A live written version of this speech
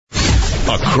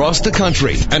across the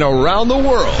country and around the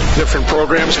world. Different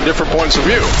programs and different points of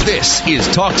view. This is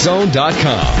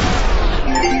TalkZone.com.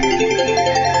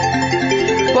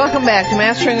 Welcome back to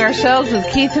Mastering Ourselves with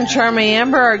Keith and Charmy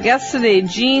Amber. Our guest today,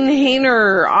 Jean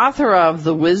Hainer, author of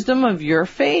The Wisdom of Your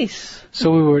Face.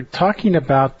 So we were talking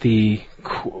about the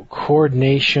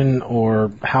coordination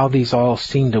or how these all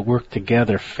seem to work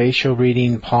together. Facial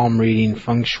reading, palm reading,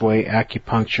 feng shui,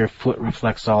 acupuncture, foot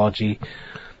reflexology.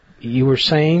 You were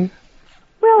saying?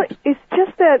 Well, it's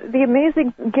just that the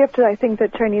amazing gift that I think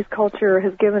that Chinese culture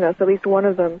has given us, at least one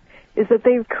of them, is that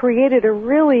they've created a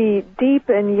really deep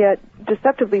and yet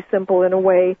deceptively simple, in a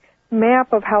way,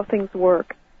 map of how things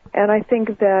work. And I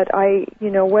think that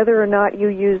whether or not you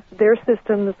use their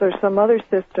systems or some other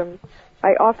systems,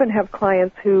 I often have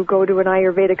clients who go to an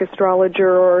Ayurvedic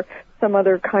astrologer or some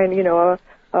other kind,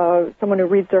 someone who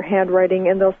reads their handwriting,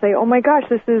 and they'll say, oh my gosh,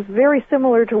 this is very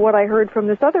similar to what I heard from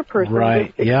this other person,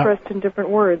 right. just expressed in different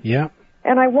words. Yeah.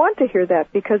 And I want to hear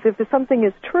that, because if something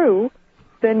is true,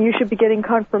 then you should be getting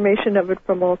confirmation of it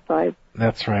from all sides.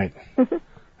 That's right.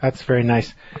 That's very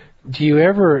nice. Do you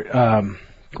ever,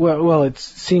 well, it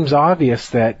seems obvious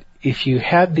that if you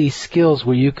had these skills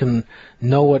where you can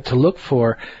know what to look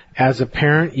for, as a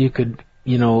parent, you could,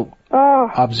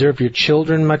 observe your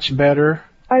children much better.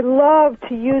 I love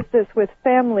to use this with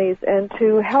families and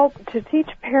to teach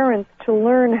parents to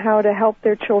learn how to help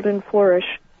their children flourish.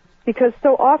 Because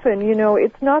so often,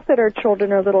 it's not that our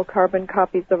children are little carbon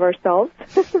copies of ourselves.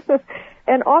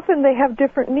 And often they have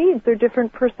different needs or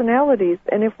different personalities.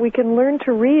 And if we can learn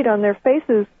to read on their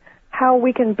faces how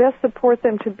we can best support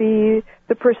them to be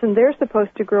the person they're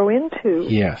supposed to grow into,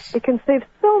 yes, it can save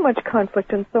so much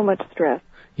conflict and so much stress.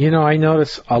 I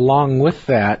notice along with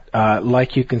that,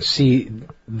 like you can see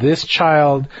this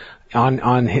child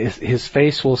on his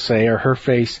face, we'll say, or her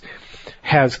face,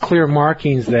 has clear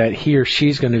markings that he or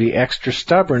she's going to be extra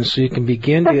stubborn, so you can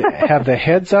begin to have the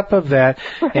heads up of that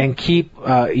and keep,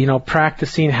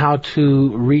 practicing how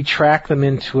to retract them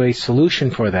into a solution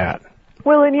for that.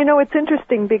 Well, and it's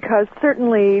interesting because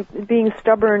certainly being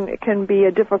stubborn can be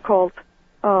a difficult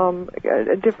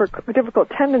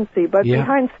tendency, but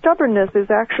behind stubbornness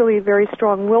is actually very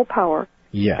strong willpower.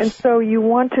 Yes. And so you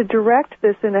want to direct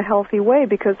this in a healthy way,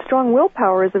 because strong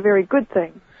willpower is a very good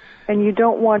thing. And you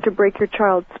don't want to break your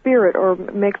child's spirit or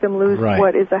make them lose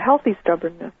what is a healthy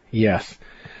stubbornness. Yes.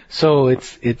 So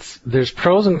there's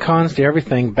pros and cons to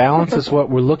everything. Balance is what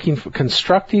we're looking for.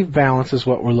 Constructive balance is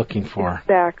what we're looking for.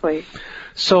 Exactly.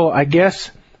 So I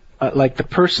guess, like the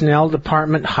personnel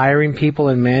department, hiring people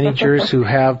and managers who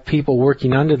have people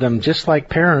working under them, just like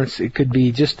parents, it could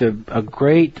be just a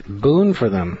great boon for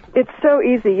them. It's so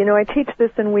easy. I teach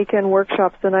this in weekend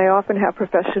workshops, and I often have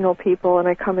professional people, and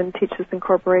I come and teach this in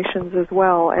corporations as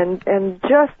well. And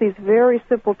just these very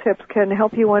simple tips can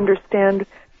help you understand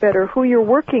better who you're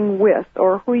working with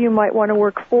or who you might want to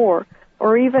work for,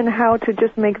 or even how to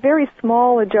just make very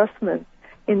small adjustments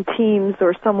in teams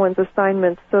or someone's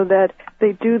assignments so that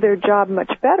they do their job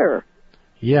much better.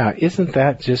 Yeah, isn't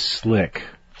that just slick?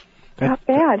 Not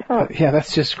bad, huh? Yeah,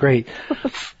 that's just great.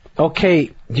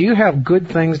 Okay, do you have good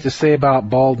things to say about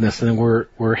baldness? And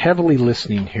we're heavily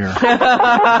listening here.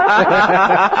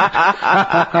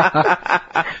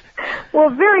 Well,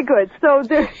 very good. So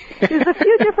there's a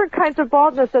few different kinds of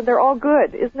baldness, and they're all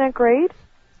good. Isn't that great?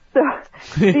 So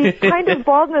the kind of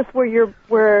baldness where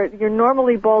you're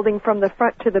normally balding from the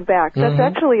front to the back, that's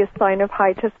actually a sign of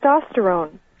high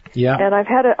testosterone. Yeah. And I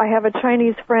have a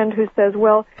Chinese friend who says,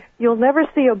 well, you'll never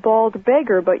see a bald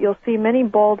beggar, but you'll see many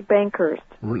bald bankers.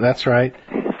 That's right.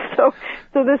 So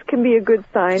this can be a good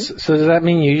sign. So does that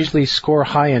mean you usually score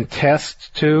high in tests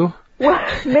too? Well,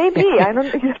 maybe. I don't.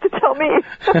 You have to tell me.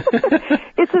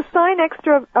 It's a sign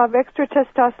of extra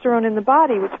testosterone in the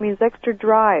body, which means extra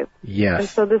drive. Yes. And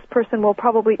so this person will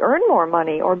probably earn more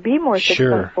money or be more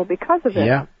successful because of it.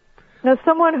 Yeah. Now,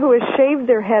 someone who has shaved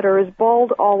their head or is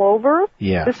bald all over,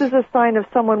 this is a sign of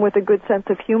someone with a good sense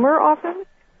of humor often,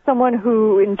 someone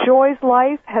who enjoys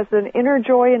life, has an inner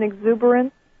joy and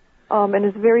exuberance, and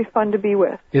is very fun to be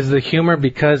with. Is the humor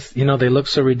because, they look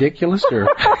so ridiculous? Or?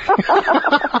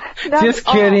 Just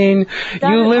kidding.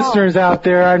 You listeners out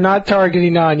there are not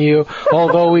targeting on you,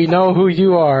 although we know who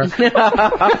you are.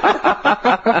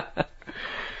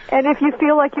 And if you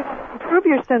feel like you improve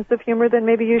your sense of humor, then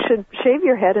maybe you should shave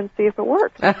your head and see if it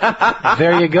works.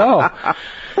 There you go.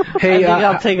 Hey,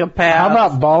 I'll take a pass. How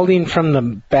about balding from the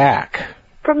back?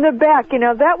 From the back,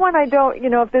 that one I don't,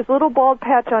 if there's a little bald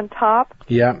patch on top,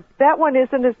 that one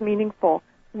isn't as meaningful.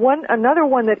 Another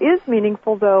one that is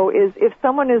meaningful, though, is if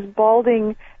someone is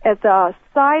balding at the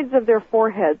sides of their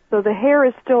forehead, so the hair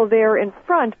is still there in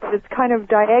front, but it's kind of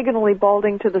diagonally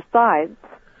balding to the sides.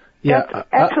 Yeah,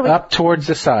 actually, up towards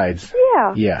the sides.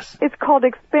 Yeah. Yes. It's called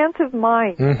expansive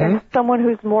mind. Mm-hmm. And someone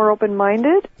who's more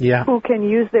open-minded, who can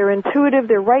use their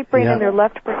right brain and their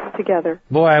left brain together.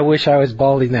 Boy, I wish I was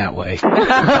balding that way.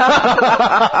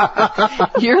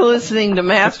 You're listening to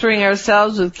Mastering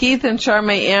Ourselves with Keith and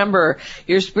Charmaine Amber,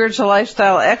 your spiritual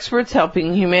lifestyle experts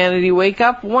helping humanity wake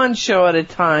up one show at a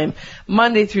time.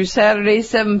 Monday through Saturday,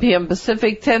 7 p.m.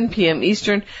 Pacific, 10 p.m.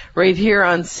 Eastern, right here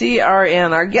on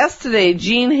CRN. Our guest today,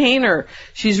 Jean Hainer.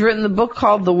 She's written the book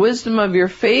called The Wisdom of Your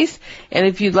Faith, and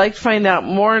if you'd like to find out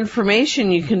more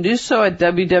information, you can do so at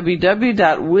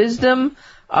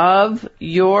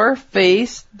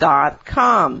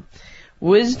www.wisdomofyourfaith.com.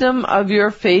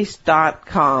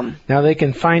 wisdomofyourfaith.com. Now they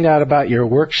can find out about your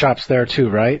workshops there too,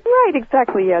 right? Right,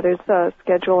 exactly. Yeah, there's a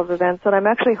schedule of events, and I'm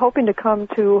actually hoping to come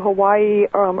to Hawaii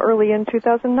early in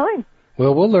 2009.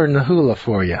 Well, we'll learn the hula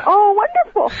for you. Oh,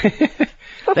 wonderful.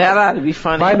 That ought to be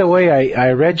funny. By the way,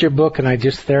 I read your book and I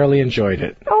just thoroughly enjoyed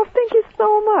it. Oh, thank you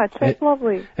so much. That's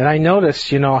lovely. And I notice,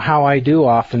 how I do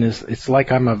often is it's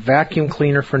like I'm a vacuum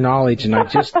cleaner for knowledge, and I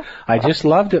just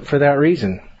loved it for that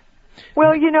reason.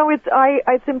 Well,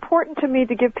 it's important to me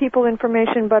to give people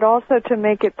information, but also to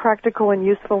make it practical and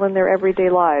useful in their everyday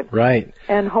lives. Right.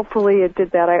 And hopefully it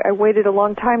did that. I waited a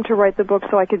long time to write the book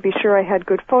so I could be sure I had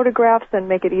good photographs and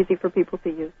make it easy for people to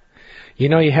use.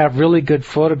 You have really good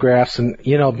photographs, and,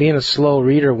 being a slow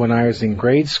reader when I was in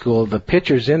grade school, the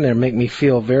pictures in there make me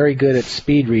feel very good at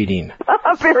speed reading.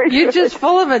 Very good. You're just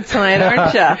full of it tonight,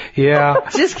 aren't you? Yeah.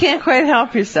 Just can't quite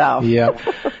help yourself. Yeah.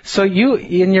 So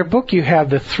in your book, you have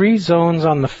the 3 zones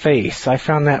on the face. I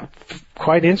found that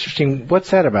quite interesting.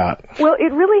 What's that about? Well,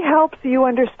 it really helps you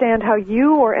understand how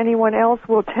you or anyone else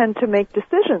will tend to make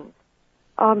decisions.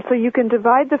 So you can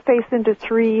divide the face into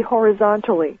 3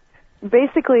 horizontally.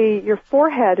 Basically, your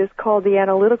forehead is called the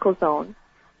analytical zone,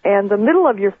 and the middle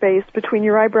of your face, between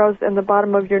your eyebrows and the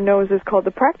bottom of your nose, is called the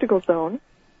practical zone,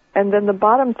 and then the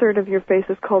bottom third of your face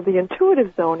is called the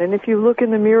intuitive zone. And if you look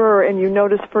in the mirror and you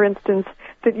notice, for instance,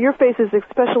 that your face is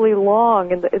especially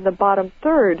long in the bottom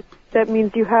third, that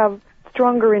means you have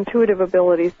stronger intuitive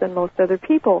abilities than most other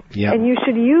people. Yep. And you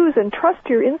should use and trust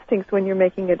your instincts when you're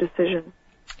making a decision.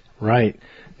 Right.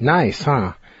 Nice,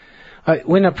 huh?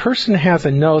 When a person has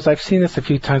a nose, I've seen this a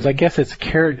few times, I guess it's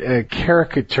a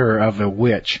caricature of a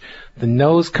witch. The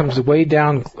nose comes way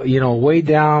down,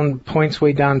 points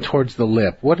way down towards the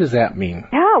lip. What does that mean?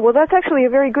 Yeah, well, that's actually a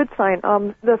very good sign.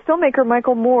 The filmmaker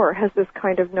Michael Moore has this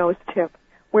kind of nose tip,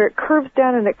 where it curves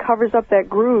down and it covers up that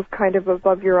groove kind of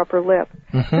above your upper lip.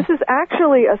 Mm-hmm. This is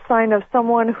actually a sign of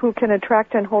someone who can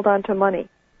attract and hold on to money.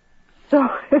 So,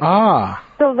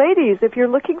 so ladies, if you're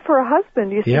looking for a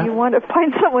husband, you want to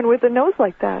find someone with a nose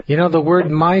like that. The word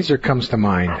miser comes to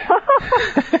mind.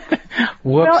 Whoops.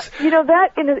 Well, if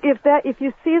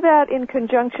you see that in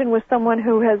conjunction with someone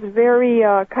who has very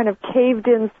kind of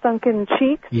caved-in, sunken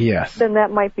cheeks, yes, then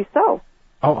that might be so.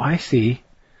 Oh, I see.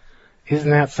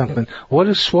 Isn't that something? What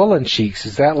is swollen cheeks?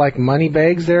 Is that like money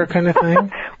bags there kind of thing?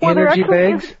 Well, energy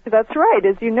bags? That's right.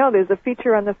 As you know, there's a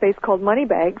feature on the face called money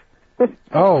bags.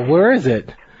 Oh, where is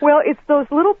it? Well, it's those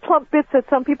little plump bits that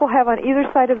some people have on either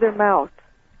side of their mouth.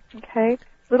 Okay?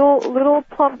 Little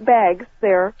plump bags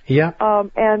there. Yeah.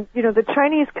 And, the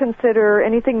Chinese consider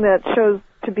anything that shows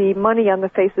to be money on the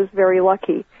face is very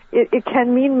lucky. It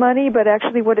can mean money, but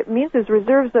actually what it means is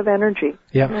reserves of energy.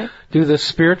 Yeah. Right? Do the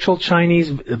spiritual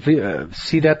Chinese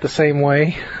see that the same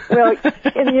way? Well,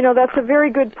 and that's a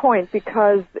very good point,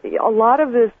 because a lot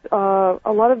of this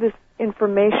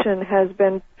information has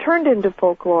been turned into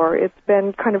folklore. It's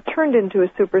been kind of turned into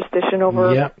a superstition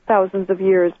over thousands of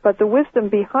years, but the wisdom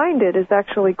behind it is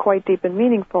actually quite deep and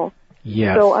meaningful.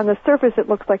 Yes. So on the surface it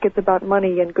looks like it's about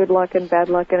money and good luck and bad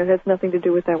luck, and it has nothing to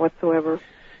do with that whatsoever.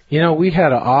 We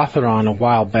had an author on a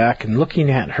while back, and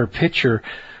looking at her picture,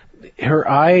 her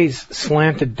eyes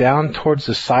slanted down towards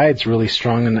the sides really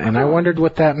strong, and I wondered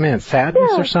what that meant.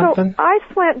 Sadness or something? So eye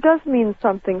slant does mean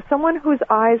something. Someone whose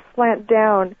eyes slant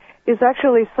down is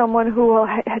actually someone who will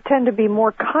tend to be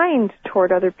more kind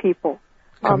toward other people.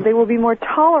 They will be more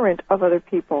tolerant of other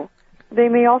people. They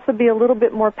may also be a little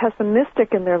bit more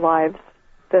pessimistic in their lives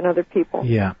than other people.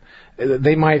 Yeah.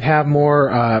 They might have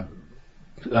more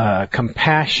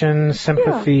compassion,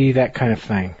 sympathy, that kind of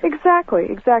thing.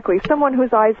 Exactly. Someone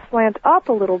whose eyes slant up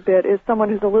a little bit is someone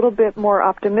who's a little bit more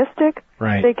optimistic.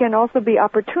 Right. They can also be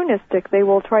opportunistic. They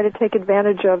will try to take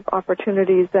advantage of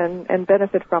opportunities and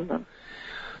benefit from them.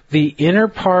 The inner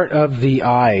part of the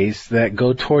eyes that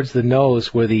go towards the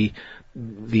nose, where the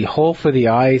the hole for the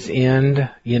eyes end,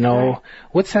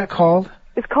 what's that called?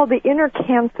 It's called the inner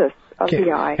canthus of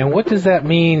the eye. And what does that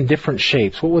mean, different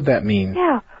shapes? What would that mean?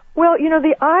 Yeah. Well,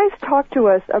 the eyes talk to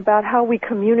us about how we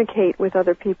communicate with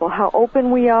other people, how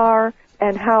open we are,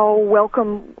 and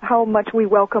how much we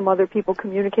welcome other people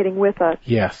communicating with us.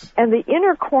 Yes. And the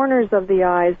inner corners of the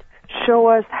eyes show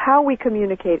us how we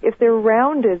communicate. If they're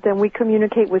rounded, then we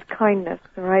communicate with kindness,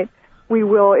 all right? We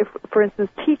will, if, for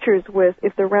instance, teachers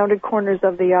if the rounded corners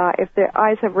of the eye, if their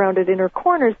eyes have rounded inner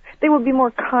corners, they will be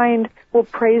more kind, will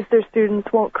praise their students,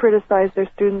 won't criticize their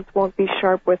students, won't be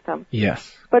sharp with them.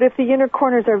 Yes. But if the inner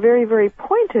corners are very, very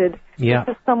pointed, this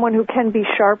is someone who can be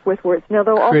sharp with words. Now,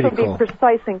 they'll also be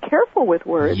precise and careful with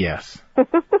words. Yes.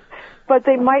 But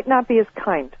they might not be as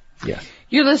kind. Yes.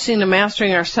 You're listening to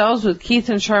Mastering Ourselves with Keith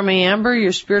and Charmaine Amber,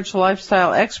 your spiritual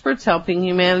lifestyle experts helping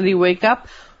humanity wake up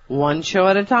one show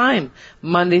at a time.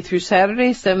 Monday through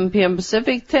Saturday, 7 p.m.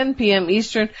 Pacific, 10 p.m.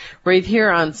 Eastern, right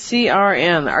here on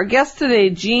CRN. Our guest today,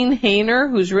 Jean Haner,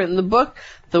 who's written the book,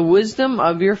 The Wisdom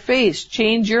of Your Face.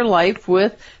 Change your life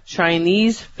with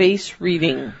Chinese face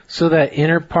reading. So that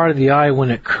inner part of the eye,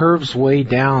 when it curves way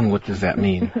down, what does that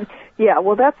mean? Yeah,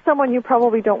 well, that's someone you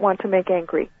probably don't want to make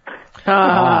angry.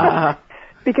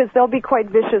 Because they'll be quite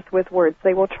vicious with words.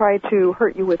 They will try to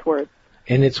hurt you with words.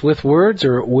 And it's with words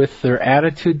or with their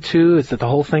attitude too? Is it the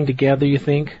whole thing together, you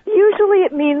think? Usually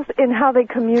it means in how they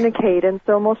communicate, and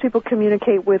so most people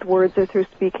communicate with words or through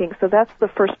speaking. So that's the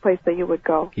first place that you would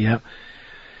go. Yeah.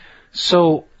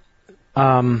 So,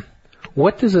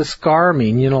 what does a scar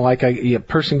mean? Like a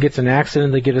person gets an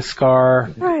accident, they get a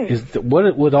scar. Right.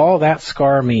 What would all that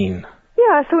scar mean?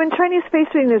 Yeah, so in Chinese face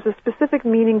reading, there's a specific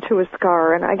meaning to a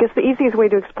scar, and I guess the easiest way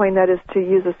to explain that is to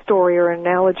use a story or an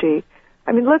analogy.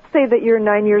 I mean, let's say that you're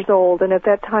 9 years old, and at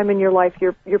that time in your life,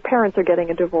 your parents are getting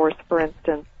a divorce, for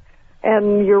instance,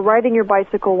 and you're riding your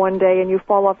bicycle one day, and you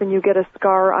fall off and you get a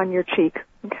scar on your cheek,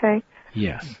 okay?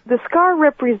 Yes. The scar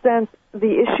represents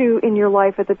the issue in your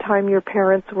life at the time your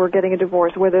parents were getting a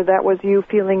divorce, whether that was you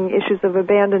feeling issues of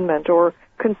abandonment or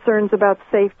concerns about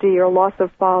safety or loss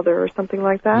of father or something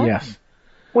like that. Yes.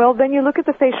 Well, then you look at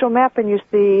the facial map and you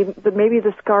see that maybe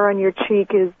the scar on your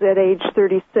cheek is at age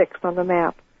 36 on the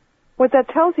map. What that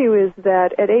tells you is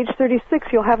that at age 36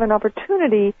 you'll have an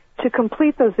opportunity to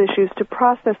complete those issues, to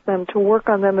process them, to work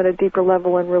on them at a deeper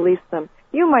level and release them.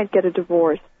 You might get a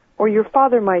divorce, or your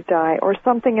father might die, or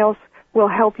something else will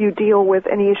help you deal with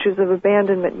any issues of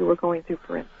abandonment you were going through,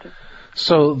 for instance.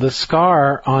 So the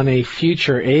scar on a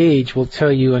future age will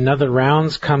tell you another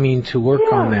round's coming to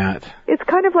work on that. It's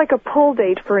kind of like a pull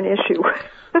date for an issue.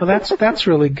 Well, that's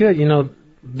really good.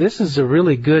 This is a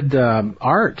really good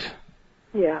art.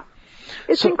 Yeah.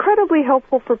 It's incredibly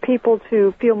helpful for people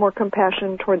to feel more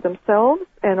compassion toward themselves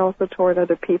and also toward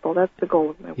other people. That's the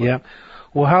goal of my work. Yeah.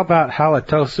 Well, how about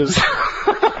halitosis?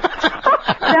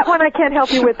 That one I can't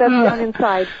help you with. That's down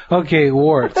inside. Okay,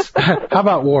 warts. How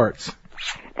about warts?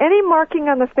 Any marking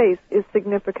on the face is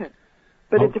significant,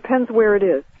 but it depends where it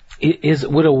is.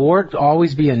 Would a wart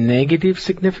always be a negative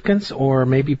significance or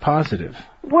maybe positive?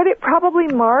 What it probably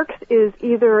marks is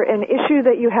either an issue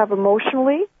that you have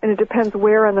emotionally, and it depends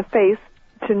where on the face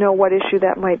to know what issue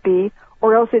that might be,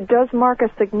 or else it does mark a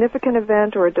significant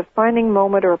event or a defining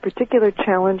moment or a particular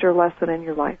challenge or lesson in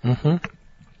your life. Mm-hmm.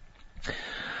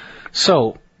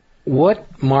 So,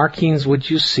 what markings would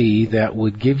you see that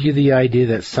would give you the idea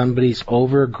that somebody's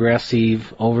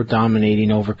over-aggressive,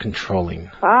 over-dominating,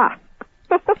 over-controlling?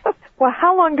 Well,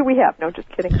 how long do we have? No, just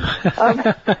kidding.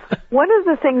 One of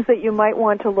the things that you might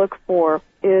want to look for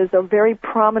is a very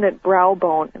prominent brow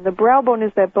bone. And the brow bone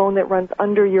is that bone that runs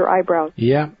under your eyebrows.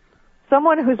 Yeah.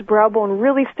 Someone whose brow bone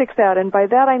really sticks out, and by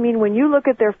that I mean when you look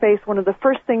at their face, one of the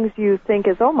first things you think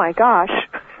is, oh my gosh.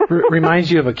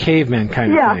 Reminds you of a caveman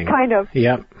kind of thing. Yeah, kind of.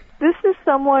 Yep. This is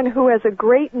someone who has a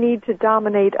great need to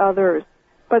dominate others,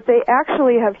 but they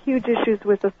actually have huge issues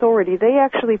with authority. They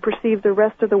actually perceive the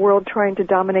rest of the world trying to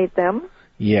dominate them.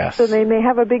 Yes. So they may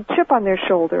have a big chip on their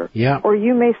shoulder. Yeah. Or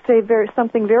you may say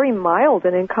something very mild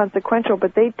and inconsequential,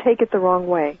 but they take it the wrong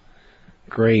way.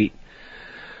 Great.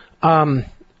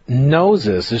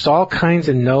 Noses. There's all kinds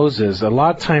of noses. A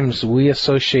lot of times we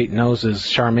associate noses,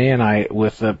 Charmaine and I,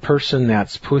 with a person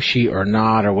that's pushy or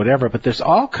not or whatever, but there's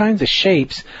all kinds of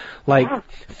shapes like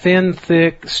thin,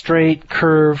 thick, straight,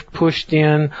 curved, pushed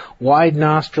in, wide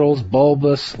nostrils,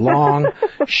 bulbous, long,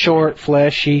 short,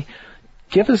 fleshy.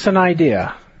 Give us an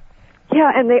idea.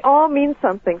 Yeah, and they all mean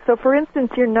something. So, for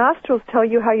instance, your nostrils tell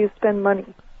you how you spend money.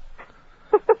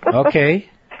 Okay.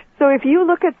 So if you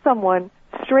look at someone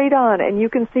straight on and you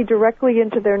can see directly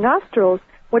into their nostrils,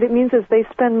 what it means is they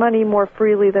spend money more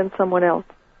freely than someone else.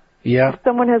 Yeah. If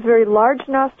someone has very large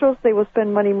nostrils, they will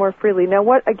spend money more freely. Now,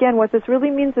 what this really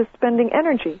means is spending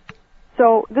energy.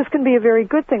 So this can be a very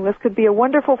good thing. This could be a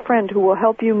wonderful friend who will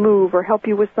help you move or help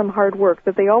you with some hard work,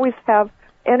 that they always have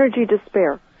energy to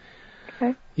spare.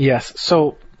 Okay? Yes.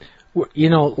 So,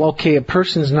 okay, a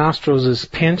person's nostrils is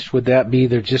pinched. Would that be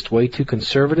they're just way too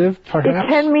conservative, perhaps? It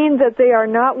can mean that they are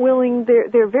not willing,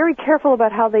 they're very careful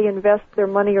about how they invest their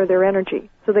money or their energy.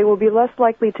 So they will be less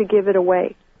likely to give it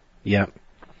away. Yeah.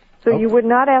 So you would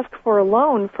not ask for a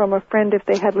loan from a friend if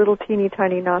they had little teeny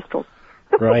tiny nostrils.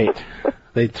 Right.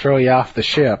 They'd throw you off the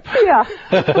ship. Yeah.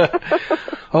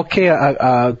 Okay,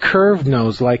 a curved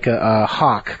nose, like a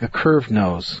hawk, a curved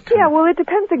nose. Yeah, well, it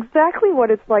depends exactly what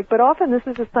it's like, but often this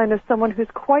is a sign of someone who's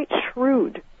quite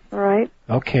shrewd, all right?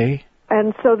 Okay.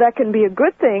 And so that can be a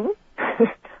good thing,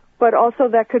 but also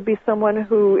that could be someone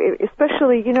who,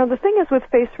 especially, the thing is with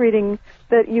face reading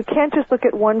that you can't just look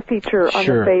at one feature on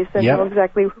the face and know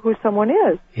exactly who someone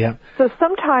is. Yeah. So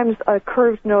sometimes a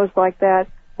curved nose like that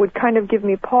would kind of give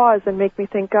me pause and make me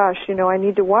think, gosh, I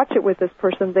need to watch it with this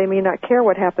person. They may not care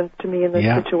what happens to me in this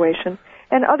situation.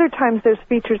 And other times there's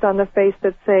features on the face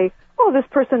that say, oh, this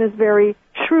person is very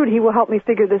shrewd. He will help me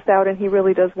figure this out, and he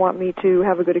really does want me to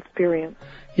have a good experience.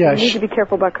 Yeah, you need to be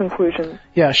careful about conclusions.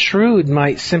 Yeah, shrewd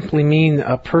might simply mean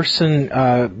a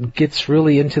person gets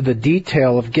really into the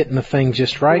detail of getting the thing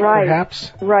just right,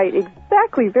 perhaps? Right,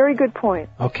 exactly. Very good point.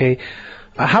 Okay.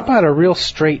 How about a real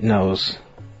straight nose?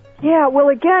 Yeah, well,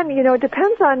 again, it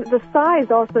depends on the size.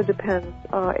 Also depends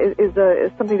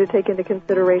is something to take into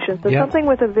consideration. So someone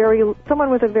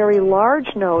with a very large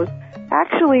nose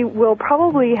actually will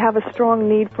probably have a strong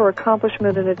need for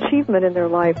accomplishment and achievement in their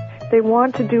life. They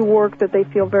want to do work that they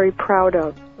feel very proud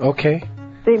of. Okay.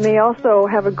 They may also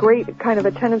have a great kind of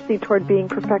a tendency toward being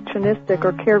perfectionistic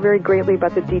or care very greatly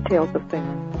about the details of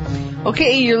things.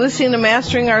 Okay, you're listening to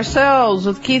Mastering Ourselves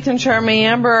with Keith and Charmaine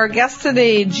Amber. Our guest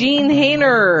today, Jean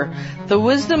Hainer. The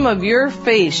wisdom of your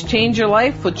face. Change your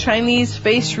life with Chinese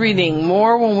face reading.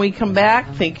 More when we come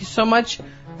back. Thank you so much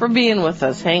for being with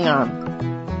us. Hang on.